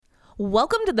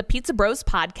Welcome to the Pizza Bros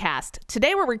podcast.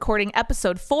 Today we're recording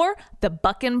episode 4, the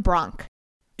Buckin Bronc.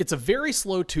 It's a very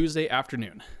slow Tuesday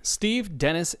afternoon. Steve,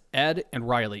 Dennis, Ed, and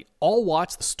Riley all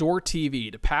watch the store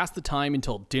TV to pass the time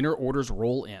until dinner orders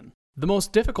roll in. The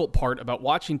most difficult part about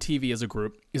watching TV as a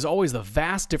group is always the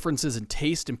vast differences in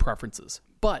taste and preferences.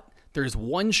 But there's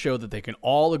one show that they can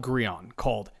all agree on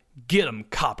called Get 'em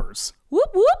Coppers.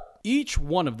 Whoop whoop! Each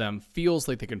one of them feels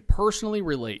like they can personally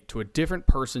relate to a different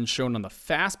person shown on the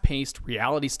fast-paced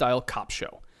reality-style cop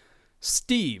show.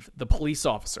 Steve, the police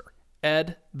officer,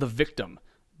 Ed, the victim,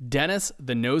 Dennis,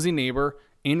 the nosy neighbor,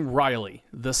 and Riley,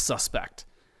 the suspect.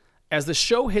 As the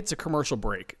show hits a commercial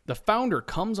break, the founder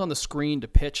comes on the screen to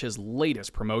pitch his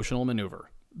latest promotional maneuver.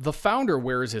 The founder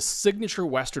wears his signature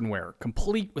Western wear,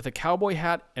 complete with a cowboy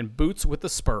hat and boots with the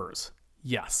spurs.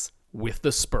 Yes, with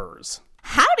the spurs.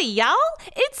 Howdy, y'all!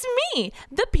 It's me,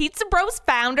 the Pizza Bros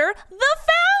founder, the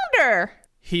founder!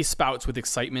 He spouts with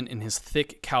excitement in his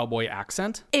thick cowboy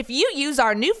accent. If you use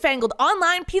our newfangled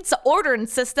online pizza ordering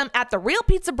system at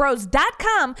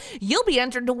therealpizzabros.com, you'll be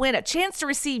entered to win a chance to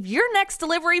receive your next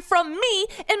delivery from me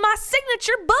in my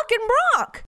signature Buckin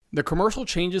Bronc. The commercial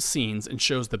changes scenes and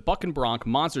shows the Buckin Bronc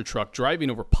monster truck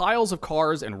driving over piles of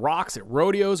cars and rocks at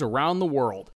rodeos around the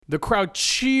world. The crowd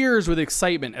cheers with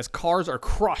excitement as cars are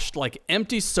crushed like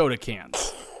empty soda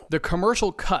cans. The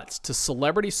commercial cuts to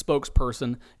celebrity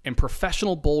spokesperson and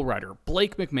professional bull rider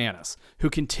Blake McManus, who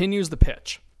continues the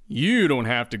pitch. You don't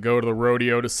have to go to the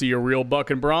rodeo to see a real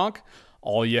Buckin Bronc.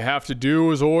 All you have to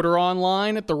do is order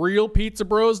online at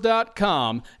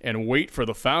therealpizzabros.com and wait for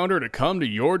the founder to come to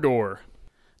your door.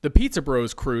 The Pizza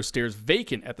Bros crew stares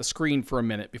vacant at the screen for a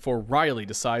minute before Riley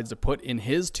decides to put in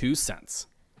his 2 cents.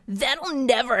 That'll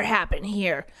never happen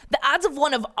here. The odds of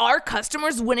one of our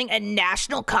customers winning a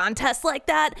national contest like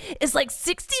that is like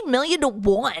 60 million to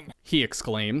 1. He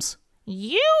exclaims.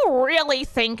 You really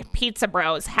think Pizza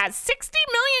Bros has 60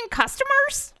 million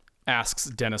customers? Asks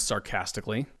Dennis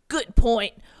sarcastically. Good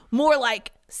point. More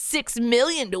like 6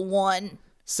 million to 1.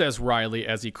 Says Riley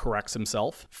as he corrects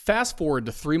himself. Fast forward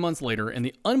to 3 months later, and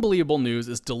the unbelievable news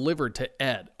is delivered to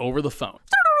Ed over the phone.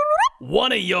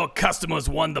 One of your customers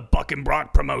won the Buckin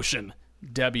Bronc promotion,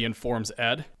 Debbie informs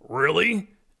Ed. Really?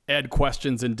 Ed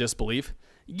questions in disbelief.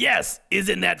 Yes,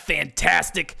 isn't that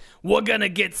fantastic? We're gonna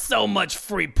get so much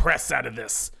free press out of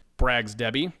this, brags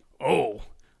Debbie. Oh,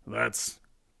 that's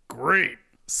great,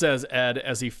 says Ed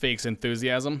as he fakes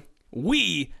enthusiasm.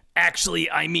 You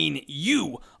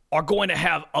are going to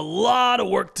have a lot of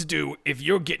work to do if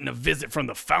you're getting a visit from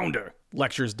the founder,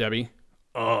 lectures Debbie.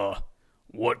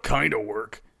 What kind of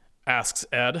work? Asks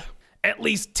Ed. At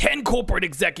least 10 corporate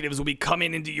executives will be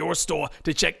coming into your store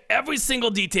to check every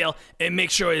single detail and make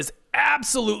sure it is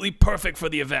absolutely perfect for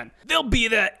the event. They'll be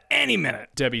there any minute,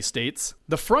 Debbie states.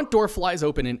 The front door flies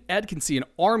open and Ed can see an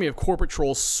army of corporate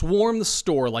trolls swarm the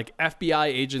store like FBI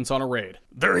agents on a raid.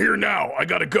 They're here now, I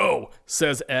gotta go,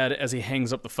 says Ed as he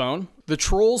hangs up the phone. The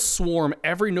trolls swarm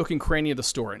every nook and cranny of the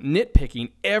store,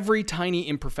 nitpicking every tiny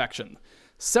imperfection.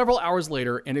 Several hours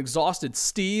later, an exhausted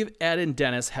Steve, Ed, and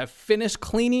Dennis have finished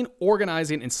cleaning,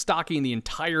 organizing, and stocking the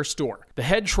entire store. The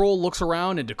head troll looks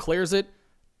around and declares it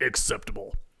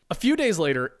acceptable. A few days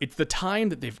later, it's the time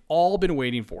that they've all been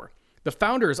waiting for. The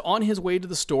founder is on his way to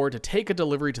the store to take a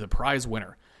delivery to the prize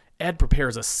winner. Ed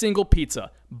prepares a single pizza,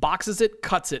 boxes it,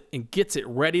 cuts it, and gets it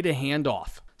ready to hand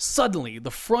off. Suddenly, the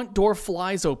front door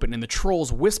flies open and the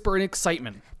trolls whisper in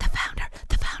excitement. The founder,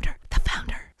 the founder, the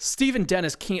founder. Steve and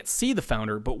Dennis can't see the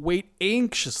founder, but wait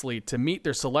anxiously to meet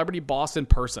their celebrity boss in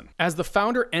person. As the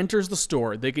founder enters the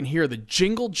store, they can hear the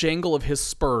jingle jangle of his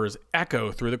spurs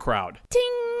echo through the crowd.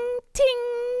 Ting,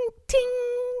 ting, ting.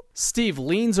 Steve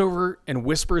leans over and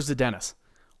whispers to Dennis,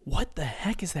 "What the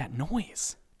heck is that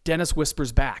noise?" Dennis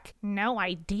whispers back, "No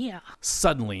idea."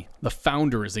 Suddenly, the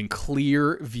founder is in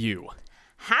clear view.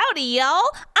 Howdy,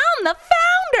 y'all. I'm the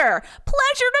founder.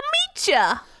 Pleasure to meet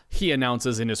ya. He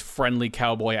announces in his friendly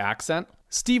cowboy accent.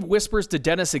 Steve whispers to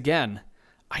Dennis again,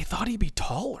 "I thought he'd be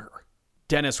taller."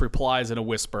 Dennis replies in a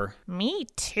whisper, "Me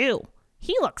too.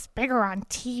 He looks bigger on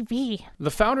TV."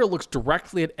 The founder looks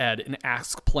directly at Ed and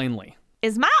asks plainly,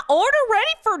 "Is my order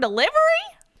ready for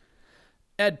delivery?"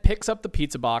 Ed picks up the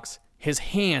pizza box. His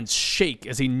hands shake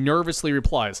as he nervously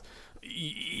replies,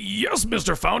 "Yes,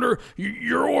 Mr. Founder,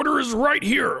 your order is right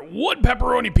here. One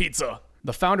pepperoni pizza."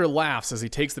 The founder laughs as he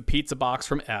takes the pizza box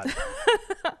from Ed.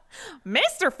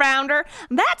 "Mr. Founder,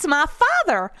 that's my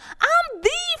father. I'm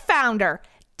the founder.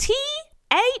 THE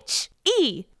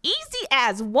E. Easy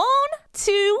as 1,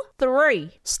 2,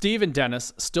 3. Steve and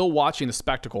Dennis, still watching the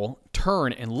spectacle,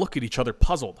 turn and look at each other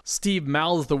puzzled. Steve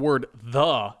mouths the word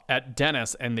 "the" at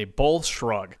Dennis and they both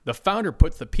shrug. The founder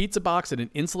puts the pizza box in an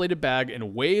insulated bag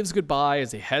and waves goodbye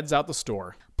as he heads out the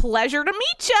store. Pleasure to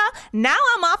meet ya. Now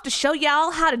I'm off to show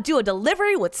y'all how to do a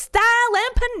delivery with style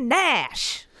and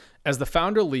panache. As the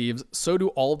founder leaves, so do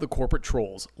all of the corporate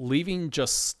trolls, leaving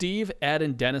just Steve, Ed,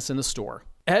 and Dennis in the store.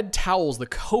 Ed towels the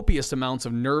copious amounts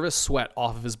of nervous sweat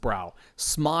off of his brow,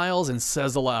 smiles, and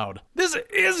says aloud, "This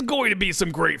is going to be some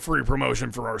great free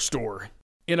promotion for our store."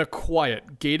 In a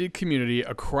quiet, gated community,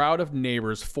 a crowd of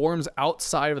neighbors forms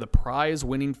outside of the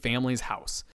prize-winning family's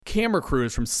house. Camera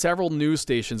crews from several news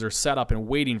stations are set up and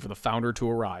waiting for the founder to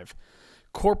arrive.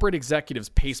 Corporate executives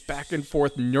pace back and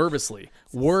forth nervously,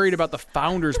 worried about the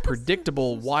founder's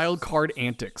predictable wild card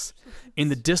antics. In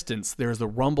the distance, there is the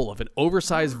rumble of an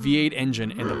oversized V8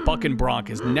 engine, and the Buckin Bronc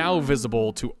is now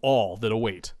visible to all that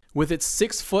await. With its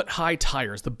 6-foot-high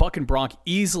tires, the Buckin Bronc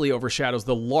easily overshadows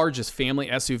the largest family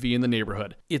SUV in the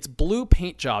neighborhood. Its blue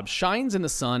paint job shines in the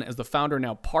sun as the founder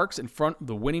now parks in front of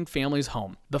the winning family's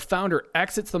home. The founder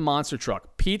exits the monster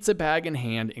truck, pizza bag in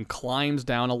hand, and climbs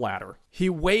down a ladder. He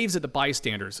waves at the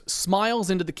bystanders, smiles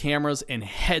into the cameras, and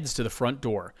heads to the front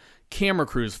door. Camera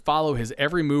crews follow his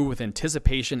every move with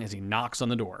anticipation as he knocks on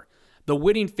the door. The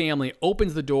winning family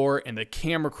opens the door and the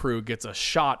camera crew gets a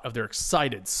shot of their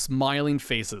excited, smiling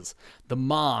faces. The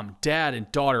mom, dad,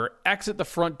 and daughter exit the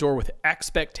front door with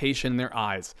expectation in their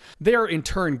eyes. They are in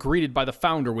turn greeted by the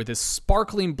founder with his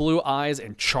sparkling blue eyes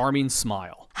and charming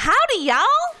smile. Howdy, y'all.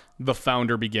 The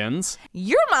founder begins.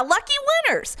 You're my lucky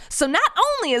winners. So not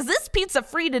only is this pizza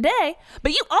free today,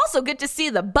 but you also get to see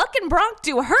the Buckin Bronc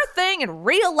do her thing in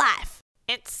real life.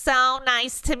 It's so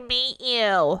nice to meet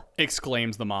you,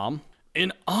 exclaims the mom.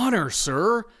 "In honor,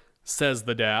 sir," says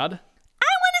the dad.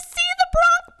 "I want to see the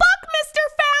Bronc buck, Mr.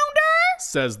 Founder,"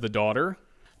 says the daughter.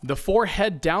 The four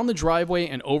head down the driveway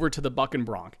and over to the Buckin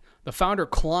Bronc. The founder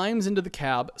climbs into the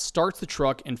cab, starts the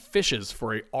truck, and fishes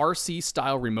for a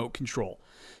RC-style remote control.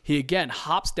 He again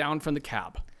hops down from the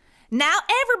cab. "Now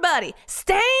everybody,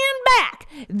 stand back.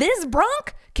 This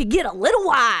Bronc could get a little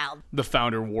wild," the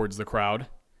founder warns the crowd.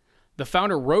 The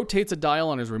founder rotates a dial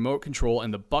on his remote control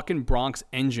and the Buckin Bronc's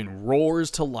engine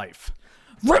roars to life.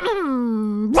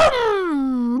 Vroom,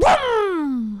 vroom,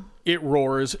 vroom. It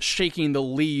roars, shaking the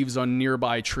leaves on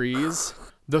nearby trees.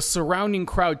 The surrounding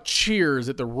crowd cheers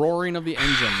at the roaring of the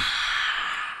engine.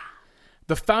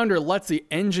 The founder lets the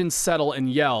engine settle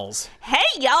and yells,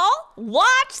 "Hey, y'all,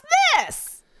 watch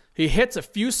this." He hits a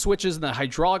few switches and the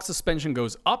hydraulic suspension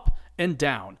goes up and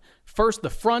down. First the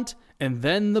front and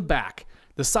then the back.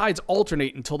 The sides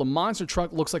alternate until the monster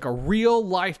truck looks like a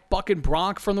real-life Buckin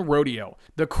Bronc from the rodeo.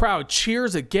 The crowd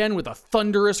cheers again with a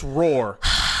thunderous roar.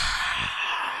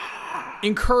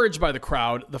 Encouraged by the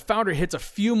crowd, the founder hits a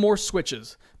few more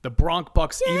switches. The Bronc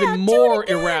bucks even more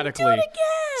erratically,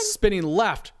 spinning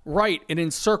left, right, and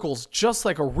in circles just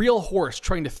like a real horse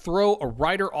trying to throw a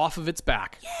rider off of its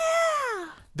back. Yeah.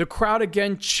 The crowd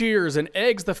again cheers and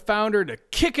eggs the founder to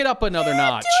kick it up another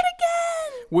notch. Do it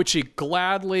again. Which he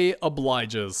gladly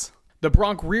obliges. The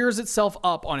Bronc rears itself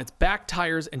up on its back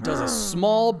tires and does a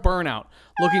small burnout,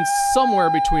 looking somewhere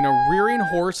between a rearing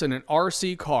horse and an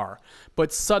RC car.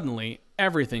 But suddenly,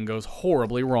 everything goes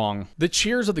horribly wrong. The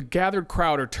cheers of the gathered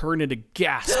crowd are turned into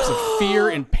gasps of fear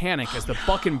and panic as the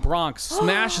Buckin Bronc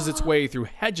smashes its way through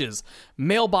hedges,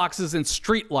 mailboxes, and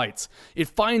streetlights. It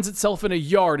finds itself in a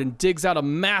yard and digs out a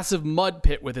massive mud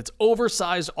pit with its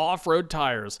oversized off-road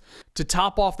tires. To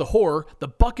top off the horror, the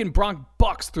Buckin Bronc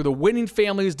bucks through the winning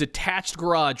family's detached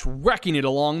garage, wrecking it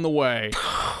along the way.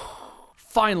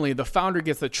 Finally, the founder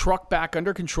gets the truck back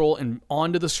under control and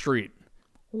onto the street.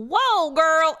 "Whoa,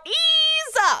 girl,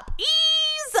 ease up,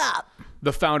 ease up,"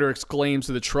 the founder exclaims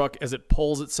to the truck as it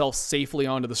pulls itself safely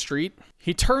onto the street.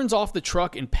 He turns off the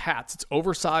truck and pats its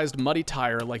oversized muddy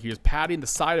tire like he was patting the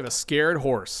side of a scared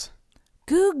horse.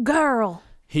 "Good girl,"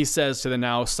 he says to the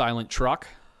now silent truck.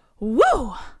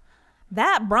 "Woo,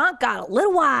 that Bronc got a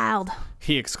little wild,"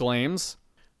 he exclaims.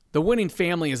 The winning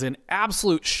family is in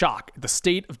absolute shock. The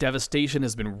state of devastation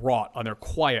has been wrought on their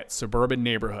quiet suburban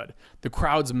neighborhood. The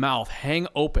crowd's mouth hang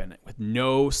open with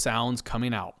no sounds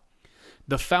coming out.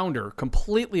 The founder,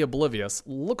 completely oblivious,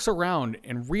 looks around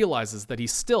and realizes that he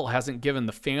still hasn't given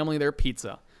the family their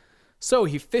pizza. So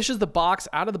he fishes the box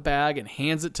out of the bag and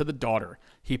hands it to the daughter.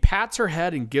 He pats her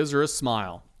head and gives her a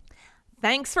smile.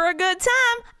 "Thanks for a good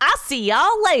time. I'll see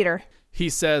y'all later," he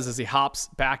says as he hops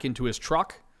back into his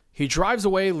truck. He drives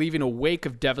away, leaving a wake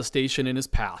of devastation in his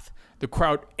path. The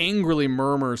crowd angrily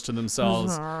murmurs to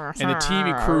themselves, and the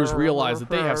TV crews realize that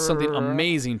they have something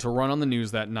amazing to run on the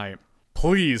news that night.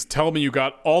 "Please tell me you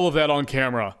got all of that on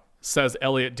camera," says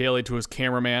Elliot Daly to his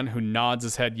cameraman, who nods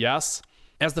his head yes.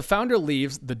 As the founder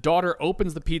leaves, the daughter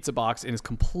opens the pizza box and is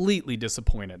completely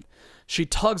disappointed. She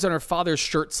tugs on her father's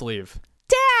shirt sleeve.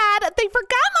 Dad, they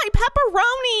forgot my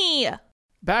pepperoni!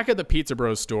 Back at the Pizza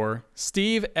Bros store,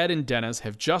 Steve, Ed, and Dennis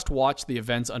have just watched the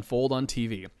events unfold on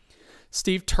TV.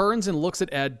 Steve turns and looks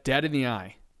at Ed dead in the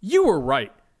eye. "You were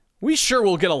right. We sure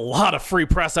will get a lot of free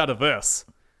press out of this."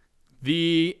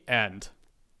 The end.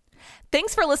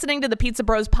 Thanks for listening to the Pizza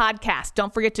Bros podcast.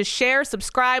 Don't forget to share,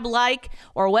 subscribe, like,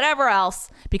 or whatever else,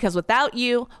 because without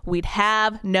you, we'd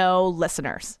have no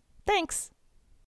listeners. Thanks.